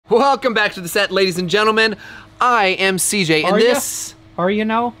Welcome back to the set, ladies and gentlemen. I am CJ, and this... Are you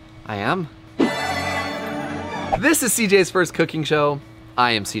now? I am. This is CJ's first cooking show.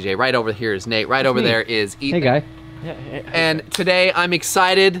 I am CJ. Right over here is Nate. Right over there is Ethan. Hey, guy. And today I'm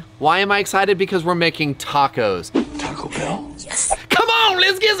excited. Why am I excited? Because we're making tacos. Taco Bell? Yes. Come on,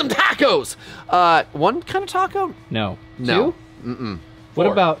 let's get some tacos. One kind of taco? No. No. Two? Mm-mm. What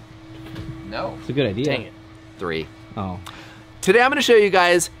Four. about? No. It's a good idea. Dang it. 3. Oh. Today I'm gonna show you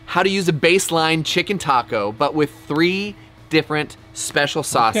guys how to use a baseline chicken taco, but with 3 different special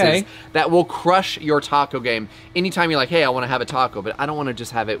sauces that will crush your taco game. Anytime you're like, hey, I wanna have a taco, but I don't wanna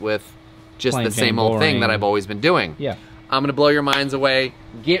just have it with just Plain the same Jane old thing boring. that I've always been doing. Yeah. I'm gonna blow your minds away.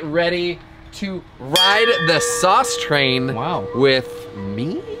 Get ready to ride the sauce train with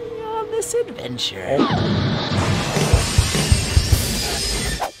me on this adventure.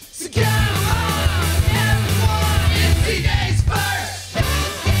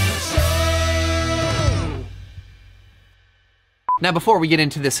 Now, before we get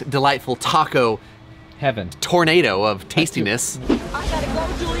into this delightful taco heaven tornado of tastiness, I gotta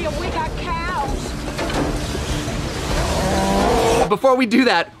go, Julia. We got cows. before we do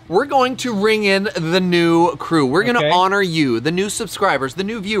that, we're going to ring in the new crew. We're gonna honor you, the new subscribers, the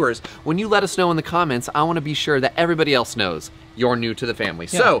new viewers. When you let us know in the comments, I wanna be sure that everybody else knows you're new to the family.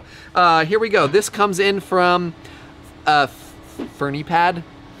 Yeah. So, here we go. This comes in from Fernie Pad.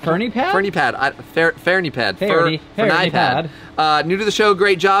 Fernie Pad? Fernie Pad. Fernie Pad. Fernie Pad. New to the show,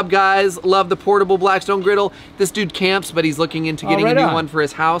 great job, guys. Love the portable Blackstone Griddle. This dude camps, but he's looking into getting a new one for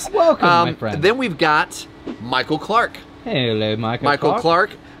his house. Welcome, my friend. Then we've got Michael Clark. Hello, Michael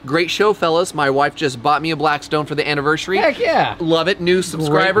Clark. Great show, fellas. My wife just bought me a Blackstone for the anniversary. Heck yeah. Love it. New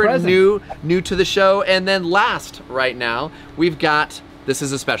subscriber, new to the show. And then last, right now, we've got, this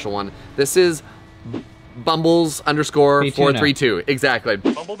is a special one. This is Bumbles _ 432. Exactly.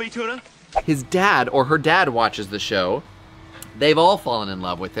 Bumblebee tuna? His dad or her dad watches the show. They've all fallen in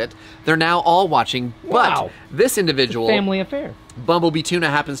love with it. They're now all watching, but this individual, it's a family affair. Bumblebee Tuna,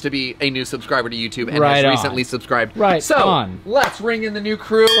 happens to be a new subscriber to YouTube and Right has on. recently subscribed. Right so, on. let's ring in the new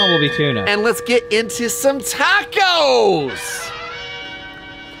crew. Bumblebee Tuna. And let's get into some tacos.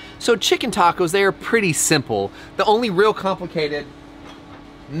 So chicken tacos, they are pretty simple. The only real complicated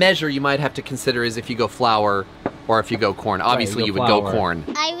measure you might have to consider is if you go flour or if you go corn. Obviously, you would go corn.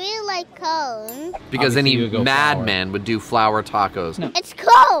 I really like cone. Because Obviously, any madman would do flour tacos. No. It's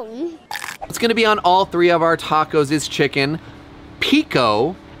cone. What's gonna be on all 3 of our tacos is chicken,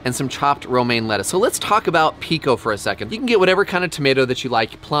 pico, and some chopped romaine lettuce. So let's talk about pico for a second. You can get whatever kind of tomato that you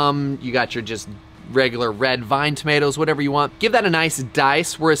like. Plum, you got your just regular red vine tomatoes, whatever you want. Give that a nice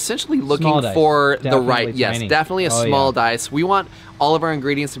dice. We're essentially looking for the right, definitely a small dice. We want all of our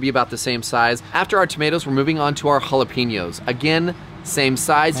ingredients to be about the same size. After our tomatoes, we're moving on to our jalapenos. Again, same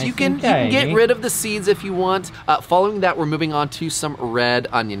size. Nice You can get rid of the seeds if you want. Following that, we're moving on to some red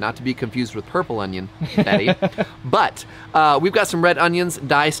onion, not to be confused with purple onion, Betty. But we've got some red onions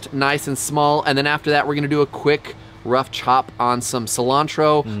diced nice and small, and then after that, we're gonna do a quick rough chop on some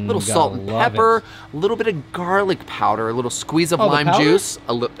cilantro, a little salt and pepper, a little bit of garlic powder, a little squeeze of lime juice.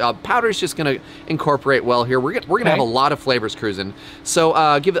 Powder is just gonna incorporate well here. We're gonna have a lot of flavors cruising.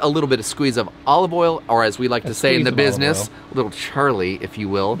 So give it a little bit of squeeze of olive oil, or as we like to say in the business, a little Charlie, if you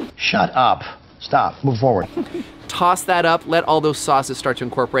will. Shut up. Stop. Move forward. Toss that up, let all those sauces start to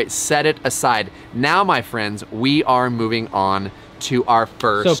incorporate, set it aside. Now, my friends, we are moving on to our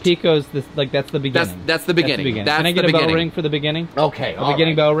first. So pico's that's the beginning. That's the beginning. Can I get a bell ring for the beginning? Okay. A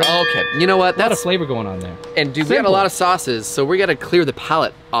beginning bell ring? Okay. You know what? That's a lot of flavor going on there. And dude, we got a lot of sauces, so we got to clear the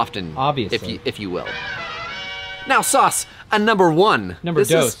palate often. Obviously. If you will. Now, sauce, number 1. Number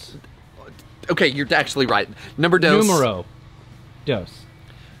dos. Okay, you're actually right. Number dos. Numero dos.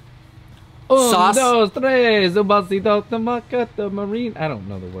 Sauce. 1, 2, 3, un vasito de macata marine. I don't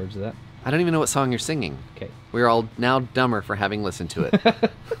know the words of that. I don't even know what song you're singing. Okay. We're all now dumber for having listened to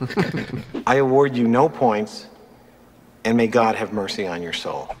it. I award you no points, and may God have mercy on your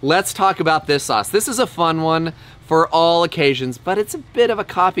soul. Let's talk about this sauce. This is a fun one for all occasions, but it's a bit of a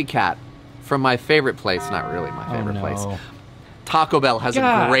copycat from my favorite place. Not really my favorite place. Taco Bell has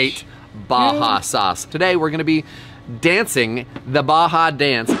a great Baja sauce. Today we're gonna be dancing the Baja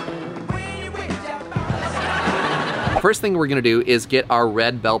dance. First thing we're gonna do is get our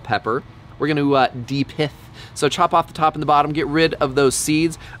red bell pepper. We're gonna de-pith So chop off the top and the bottom, get rid of those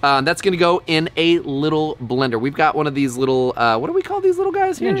seeds. That's gonna go in a little blender. We've got one of these little, what do we call these little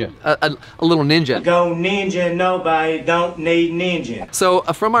guys here? Ninja. A little ninja. Go ninja, nobody don't need ninja. So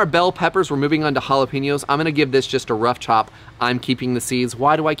from our bell peppers, we're moving on to jalapenos. I'm gonna give this just a rough chop. I'm keeping the seeds.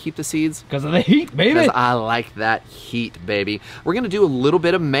 Why do I keep the seeds? Because of the heat, baby. Because I like that heat, baby. We're gonna do a little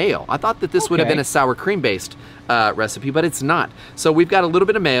bit of mayo. I thought that this would have been a sour cream based recipe, but it's not. So we've got a little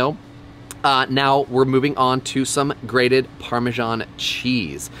bit of mayo. Now we're moving on to some grated Parmesan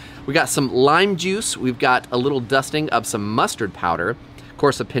cheese. We got some lime juice. We've got a little dusting of some mustard powder. Of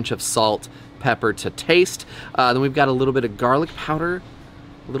course, a pinch of salt, pepper to taste. Then we've got a little bit of garlic powder,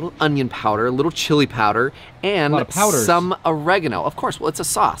 a little onion powder, a little chili powder, and some oregano. Of course, well, it's a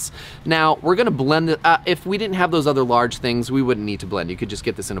sauce. Now, we're gonna blend it. If we didn't have those other large things, we wouldn't need to blend. You could just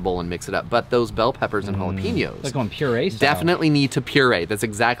get this in a bowl and mix it up. But those bell peppers and jalapenos, like on puree style. Definitely need to puree. That's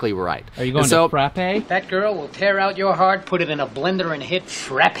exactly right. Are you going to frappe? That girl will tear out your heart, put it in a blender, and hit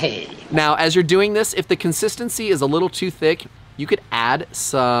frappe. Now, as you're doing this, if the consistency is a little too thick, you could add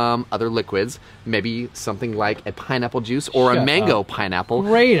some other liquids, maybe something like a pineapple juice or a mango pineapple.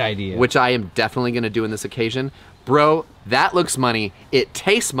 Great idea. Which I am definitely gonna do in this occasion. Bro, that looks money, it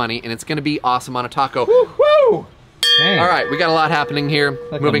tastes money, and it's gonna be awesome on a taco. Woo! Dang. All right, we got a lot happening here.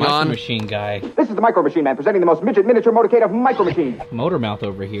 Like Moving a micro on. Machine guy. This is the Micro Machine Man presenting the most midget miniature motorcade of Micro Machines. Motor mouth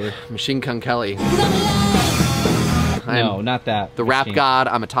over here. Machine Gun Kelly. No, not that. The rap god,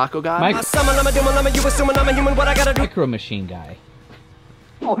 I'm a taco god. Micro Machine guy.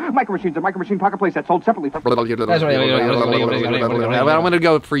 Oh, Micro Machines are Micro Machine pocket playsets sold separately from... I'm gonna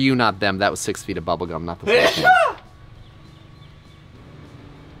go for you, not them. That was 6 feet of bubblegum, not the first one.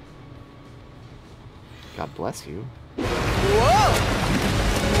 God bless you.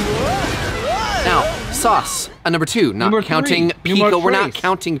 Now, sauce, number 2, not Number counting 3. pico. We're not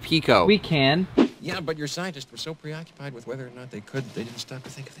counting pico. We can. Yeah, but your scientists were so preoccupied with whether or not they could, they didn't stop to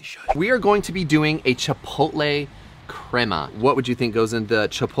think if they should. We are going to be doing a Chipotle Crema. What would you think goes in the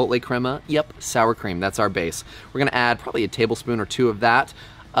Chipotle Crema? Yep, sour cream, that's our base. We're gonna add probably a tablespoon or 2 of that,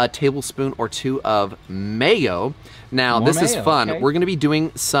 a tablespoon or 2 of mayo. Now, this is fun. We're gonna be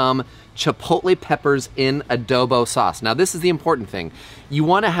doing some Chipotle peppers in adobo sauce. Now, this is the important thing. You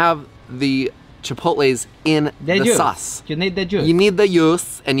wanna have the Chipotles in the sauce. You need the juice. You need the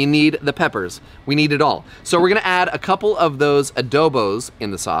juice and you need the peppers. We need it all. So we're gonna add a couple of those adobos in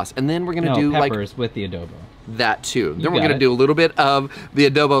the sauce, and then we're gonna do peppers with the adobo. That too. Then we're gonna do a little bit of the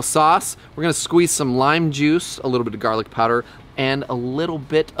adobo sauce. We're gonna squeeze some lime juice, a little bit of garlic powder, and a little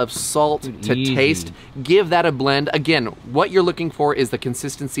bit of salt to taste. Give that a blend. Again, what you're looking for is the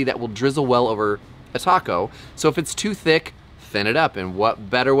consistency that will drizzle well over a taco. So if it's too thick, thin it up, and what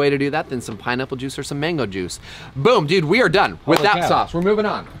better way to do that than some pineapple juice or some mango juice? Boom, dude, we are done with that sauce. We're moving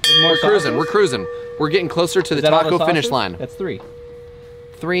on. We're cruising, we're cruising. We're getting closer to the taco finish line. That's 3.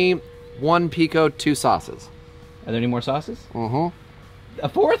 3, 1 pico, 2 sauces. Are there any more sauces? Mm-hmm. A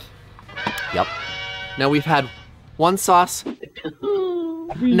 4th? Yep. Now we've had 1 sauce.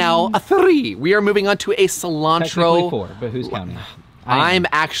 Now a 3. We are moving on to a cilantro. Technically 4, but who's counting? I'm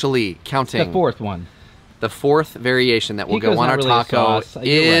actually counting. The 4th one. The 4th variation that will go on our really taco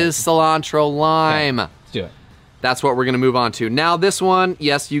is cilantro lime. Okay, let's do it. That's what we're gonna move on to. Now this one,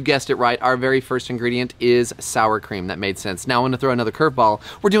 yes, you guessed it right. Our very first ingredient is sour cream. That made sense. Now I'm gonna throw another curveball.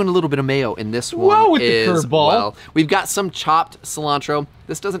 We're doing a little bit of mayo in this one. Whoa, with the curveball. Well, we've got some chopped cilantro.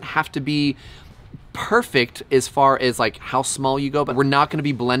 This doesn't have to be perfect as far as like how small you go, but we're not gonna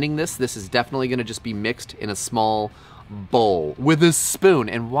be blending this. This is definitely gonna just be mixed in a small bowl with a spoon.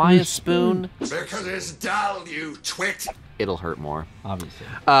 And why a spoon? Because it's dull, you twit. It'll hurt more. Obviously.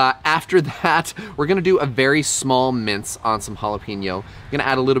 After that, we're gonna do a very small mince on some jalapeno. We're gonna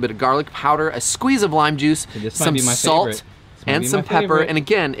add a little bit of garlic powder, a squeeze of lime juice, some salt, and some pepper. And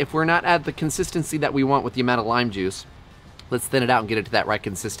again, if we're not at the consistency that we want with the amount of lime juice, let's thin it out and get it to that right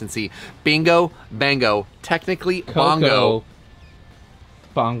consistency. Bingo, bango, technically bongo.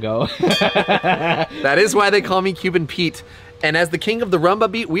 Bongo. That is why they call me Cuban Pete. And as the king of the rumba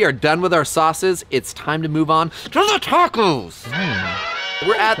beat, we are done with our sauces. It's time to move on to the tacos.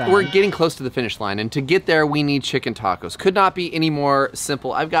 We're getting close to the finish line, and to get there, we need chicken tacos. Could not be any more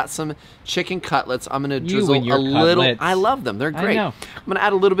simple. I've got some chicken cutlets. I'm gonna drizzle a little. Cutlets. I love them. They're great. I'm gonna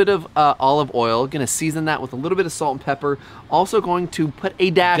add a little bit of olive oil. Gonna season that with a little bit of salt and pepper. Also going to put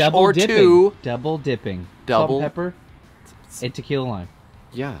a dash or 2. Double dipping. Double. Salt and pepper and tequila lime.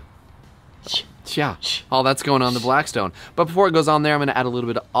 Yeah. Yeah, all that's going on the Blackstone. But before it goes on there, I'm gonna add a little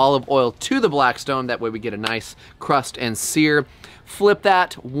bit of olive oil to the Blackstone. That way we get a nice crust and sear. Flip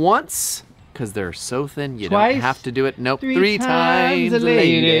that once, because they're so thin you Twice? don't have to do it. Nope, Three times a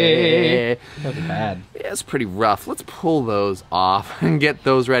lady. That was bad. Yeah, it's pretty rough. Let's pull those off and get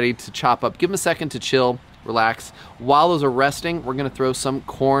those ready to chop up. Give them a second to chill, relax. While those are resting, we're gonna throw some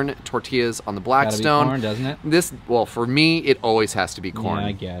corn tortillas on the Blackstone. Gotta be corn, doesn't it? This, well, for me, it always has to be corn. Yeah,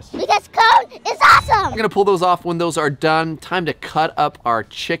 I guess. Because corn is awesome. We're gonna pull those off when those are done. Time to cut up our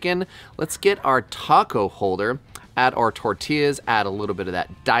chicken. Let's get our taco holder, add our tortillas, add a little bit of that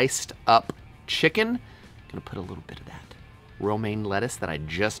diced up chicken. Gonna put a little bit of that romaine lettuce that I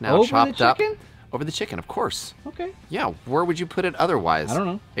just now chopped up. Over the chicken, of course. Okay. Yeah, where would you put it otherwise? I don't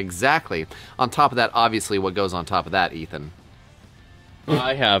know. Exactly. On top of that, obviously, what goes on top of that, Ethan?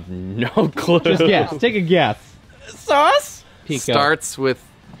 I have no clue. Just guess. Take a guess. Sauce? Pico. Starts with,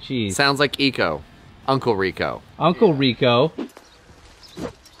 Cheese. sounds like Eco. Uncle Rico. Uncle Rico.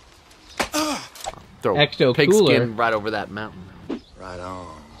 Throw Ecto pig cooler. skin right over that mountain. Right on.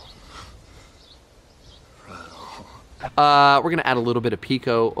 We're gonna add a little bit of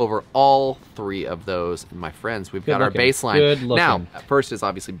pico over all three of those. And my friends, we've got our looking. baseline. Good looking. Now, first is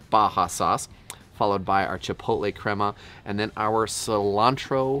obviously Baja sauce, followed by our Chipotle Crema, and then our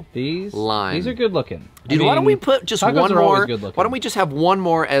Cilantro Lime. These are good looking. Dude, why don't we put just tacos one are always more? good looking. Why don't we just have one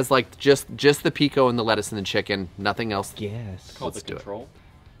more as like just the pico and the lettuce and the chicken, nothing else? Yes. Let's do control. it.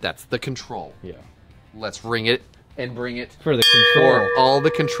 That's the control. Yeah. Let's ring it and bring it For the control. for all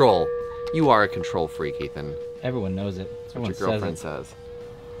the control. You are a control freak, Ethan. Everyone knows it. That's what your girlfriend says.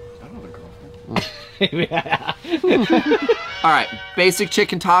 I don't have a girlfriend. All right, basic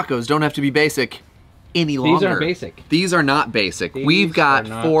chicken tacos don't have to be basic any longer. These aren't basic. These are not basic. We've got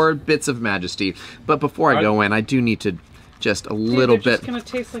 4 bits of majesty. But before I go in, I do need to just a little they're bit. just gonna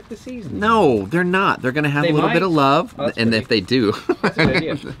taste like the seasoning. No, they're not. They're gonna have They a little bit might. of love, Oh, that's and pretty. if they do, That's a good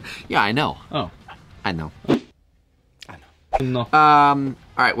idea. yeah, I know. Oh. I know. No. All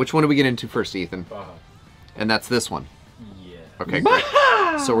right, which one do we get into first, Ethan? And that's this one. Yeah. Okay, great.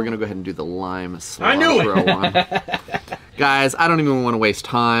 So we're gonna go ahead and do the lime cilantro one. Guys, I don't even want to waste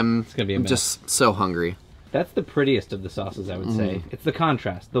time. It's gonna be a I'm mess. just so hungry. That's the prettiest of the sauces, I would say. It's the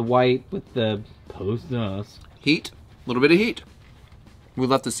contrast. The white with the post sauce. Heat, a little bit of heat. We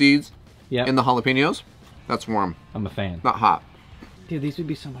left the seeds Yeah. in the jalapenos. That's warm, I'm a fan. not hot. Dude, these would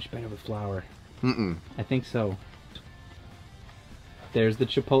be so much better with flour. Mm-mm. I think so. There's the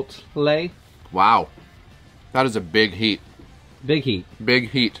chipotle. Wow, that is a big heat. Big heat. Big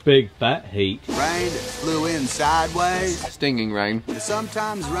heat. Big fat heat. Rain flew in sideways. Stinging rain.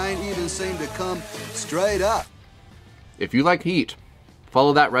 Sometimes rain even seemed to come straight up. If you like heat,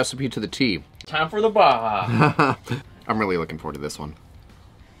 follow that recipe to the T. Time for the Baja. I'm really looking forward to this one.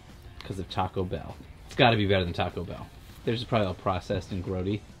 Because of Taco Bell. It's got to be better than Taco Bell. They're just probably all processed and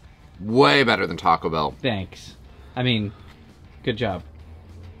grody. Way better than Taco Bell. Thanks. I mean, good job.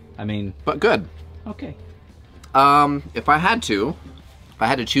 I mean... But good. Okay. If I had to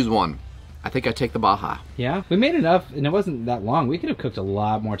choose one, I think I'd take the Baja. Yeah? We made enough, and it wasn't that long. We could have cooked a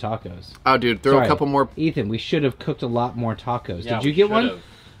lot more tacos. Oh, dude, throw Sorry. a couple more. Ethan, we should have cooked a lot more tacos. Yeah, Did you we get one? should've.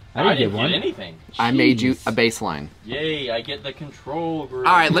 I didn't get one. anything. I made you Jeez. a baseline. Yay, I get the control group.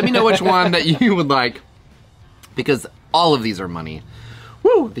 All right, let me know which one that you would like, because all of these are money.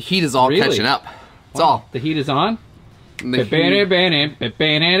 Woo! The heat is all Really? catching up. That's Wow. all. The heat is on? The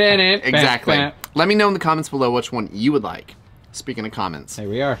heat- Exactly. Let me know in the comments below which one you would like. Speaking of comments, There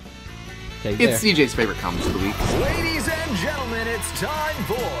we are. Take it's there. CJ's favorite comments of the week. Ladies and gentlemen, it's time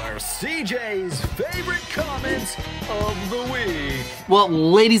for CJ's favorite comments of the week. Well,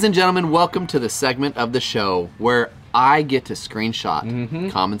 ladies and gentlemen, welcome to the segment of the show where I get to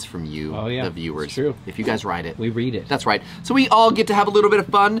screenshot comments from you, Oh, yeah. the viewers. It's true. If you guys write it. We read it. That's right. So we all get to have a little bit of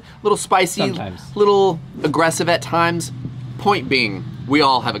fun, a little spicy, Sometimes. little aggressive at times. Point being, we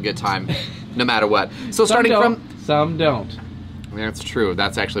all have a good time, no matter what. So starting from... Some don't. That's true.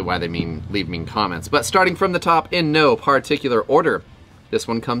 That's actually why they leave mean comments. But starting from the top in no particular order, this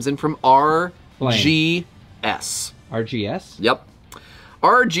one comes in from RGS. RGS? Yep.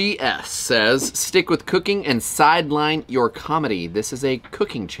 RGS says, stick with cooking and sideline your comedy. This is a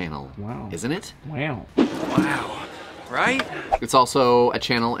cooking channel. Wow. Isn't it? Wow. Wow. Right? It's also a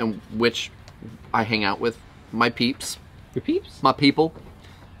channel in which I hang out with my peeps. Your peeps? My people.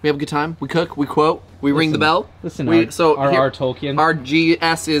 We have a good time. We cook. We quote. We ring the bell. Listen, we, R. Tolkien.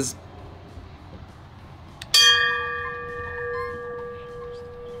 RGS is...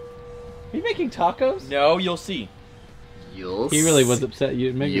 Are you making tacos? No, you'll see. He really was upset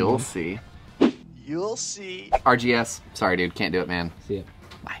you making You'll one. see. You'll see. RGS. Sorry, dude. Can't do it, man. See it.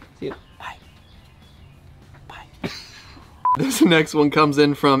 Bye. See it. Bye. Bye. This next one comes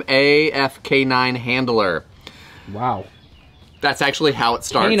in from AFK9 Handler. Wow. That's actually how it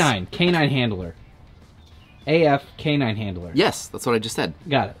starts. Canine handler. AF canine handler. Yes, that's what I just said.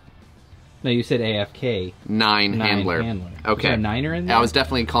 Got it. No, you said AFK. Nine handler. Okay. Was there a niner in there? I was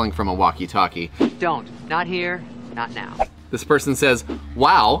definitely calling from a walkie-talkie. Don't. Not here. Not now. This person says,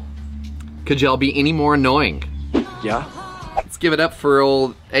 wow, could y'all be any more annoying? Yeah. Let's give it up for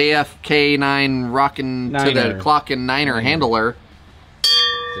old AFK9 rockin' to the clock and niner handler.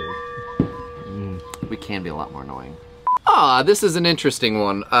 We can be a lot more annoying. Ah, this is an interesting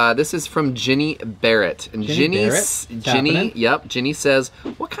one. This is from Ginny Barrett. And Ginny, Ginny says,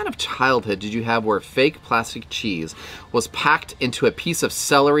 what kind of childhood did you have where fake plastic cheese was packed into a piece of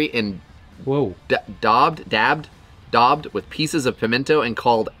celery and daubed with pieces of pimento and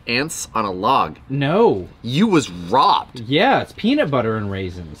called ants on a log? No. You was robbed. Yeah, it's peanut butter and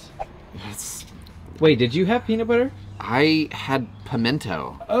raisins. Wait, did you have peanut butter? I had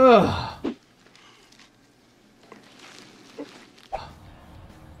pimento. Ugh.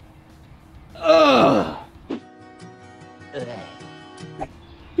 Ugh.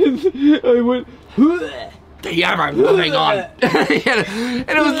 I went. Yeah, I'm moving on. And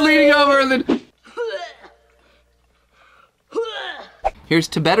it was leaning over, and then. Here's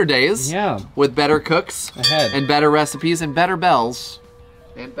to better days. Yeah. With better cooks. Ahead. And better recipes and better bells.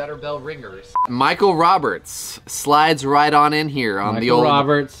 And better bell ringers. Michael Roberts slides right on in here on the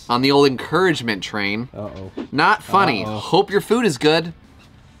old encouragement train. Uh-oh. Not funny. Hope your food is good.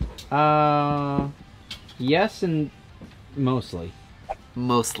 Yes and mostly.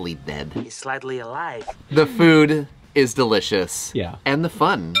 Mostly dead. He's slightly alive. The food is delicious. Yeah. And the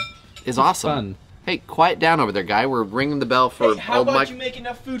fun is awesome. Fun. Hey, quiet down over there, guy. We're ringing the bell for how about you make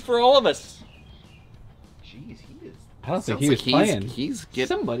enough food for all of us? Jeez, he is. I don't think he was playing. He's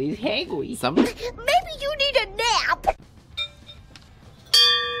getting. Somebody's hangry. Maybe you need a nap.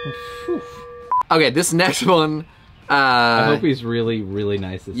 Okay, this next one. I hope he's really, really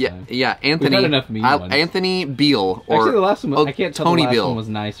nice this time. Yeah, Anthony. We've had enough mean ones. Anthony Beal. Or, actually, the last one, I can't tell Tony the last Beal. one was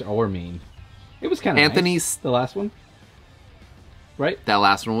nice or mean. It was kind of Anthony's. Nice. The last one? Right? That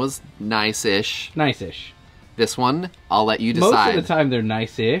last one was nice-ish. Nice-ish. This one, I'll let you decide. Most of the time they're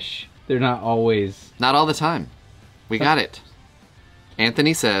nice-ish. They're not always... Not all the time. We got it.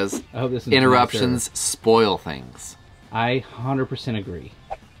 Anthony says, I hope this is interruptions spoil things. I 100% agree.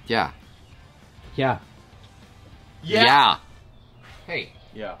 Yeah. Yeah. Yeah. Hey.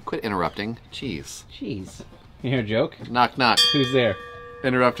 Yeah. Quit interrupting. Jeez. Jeez. You hear a joke? Knock, knock. Who's there?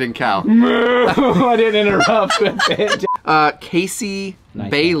 Interrupting cow. I didn't interrupt. Casey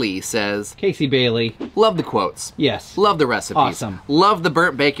Bailey says, Casey Bailey. Love the quotes. Yes. Love the recipes. Awesome. Love the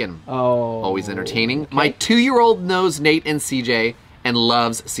burnt bacon. Oh. Always entertaining. Okay. My 2-year-old knows Nate and CJ and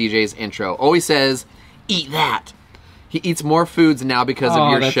loves CJ's intro. Always says, eat that. He eats more foods now because of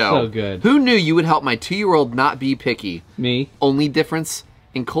your that's show. So good. Who knew you would help my 2-year-old not be picky? Me. Only difference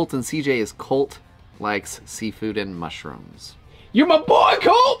in Colt and CJ is Colt likes seafood and mushrooms. You're my boy,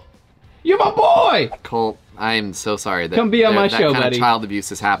 Colt! You're my boy! Colt, I am so sorry that come be on my show, that kind buddy. of child abuse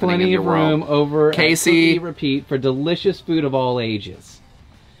is happening Plenty in your of room world. over Casey, at Repeat for delicious food of all ages.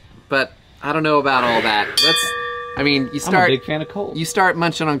 But I don't know about all that. I mean, you start. I'm a big fan of Colt. You start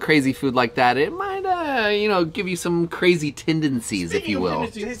munching on crazy food like that, it might, give you some crazy tendencies, if you will. Hey,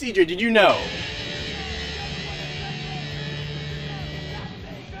 CJ, did you know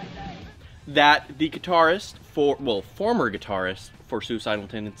that the guitarist former guitarist for Suicidal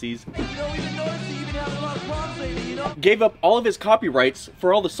Tendencies gave up all of his copyrights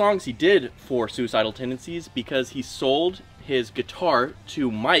for all the songs he did for Suicidal Tendencies because he sold his guitar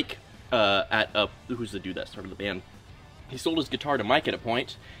to Mike who's the dude that started the band. He sold his guitar to Mike at a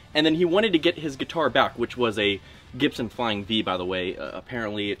point, and then he wanted to get his guitar back, which was a Gibson Flying V, by the way.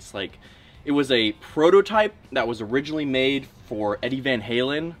 Apparently it was a prototype that was originally made for Eddie Van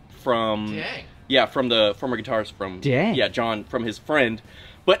Halen from the former guitarist from John, from his friend.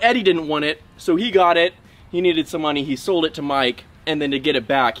 But Eddie didn't want it, so he got it. He needed some money. He sold it to Mike, and then to get it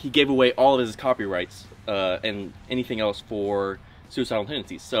back, he gave away all of his copyrights and anything else for Suicidal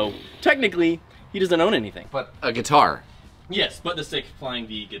Tendencies. So technically, he doesn't own anything. But a guitar. Yes, but the sick Flying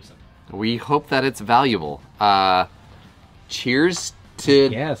V Gibson. We hope that it's valuable. Cheers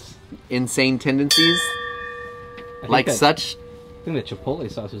to insane tendencies. I think the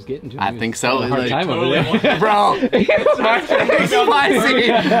Chipotle sauce was getting to him. I think so. A hard time over there. Bro, it's spicy.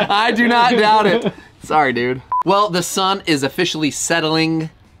 I do not doubt it. Sorry, dude. Well, the sun is officially settling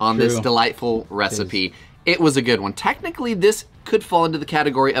on this delightful recipe. It was a good one. Technically, this could fall into the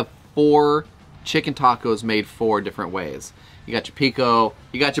category of 4 chicken tacos made 4 different ways. You got your pico,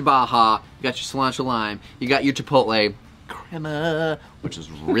 you got your Baja, you got your Cilantro Lime, you got your Chipotle Crema, which is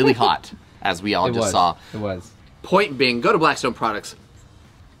really hot, as we all just saw. It was. Point being, go to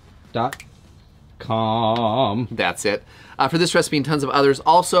BlackstoneProducts.com. That's it. For this recipe and tons of others,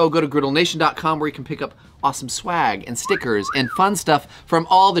 also go to griddlenation.com where you can pick up awesome swag and stickers and fun stuff from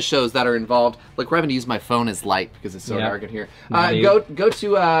all the shows that are involved. Look, we're having to use my phone as light because it's so dark in here. Go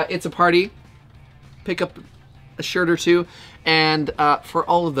to It's a Party, pick up a shirt or two, and for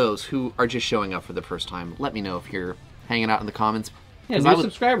all of those who are just showing up for the first time, let me know if you're hanging out in the comments. Yeah, new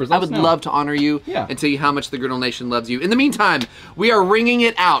subscribers. I would love to honor you and tell you how much the Griddle Nation loves you. In the meantime, we are ringing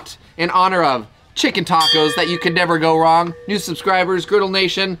it out in honor of chicken tacos that you could never go wrong. New subscribers, Griddle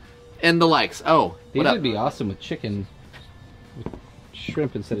Nation, and the likes. Oh, these would be awesome with chicken, with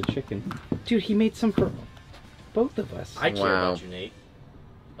shrimp instead of chicken. Dude, he made some for both of us. I care about you, Nate.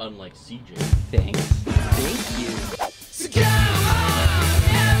 Unlike CJ. Thanks. Thank you.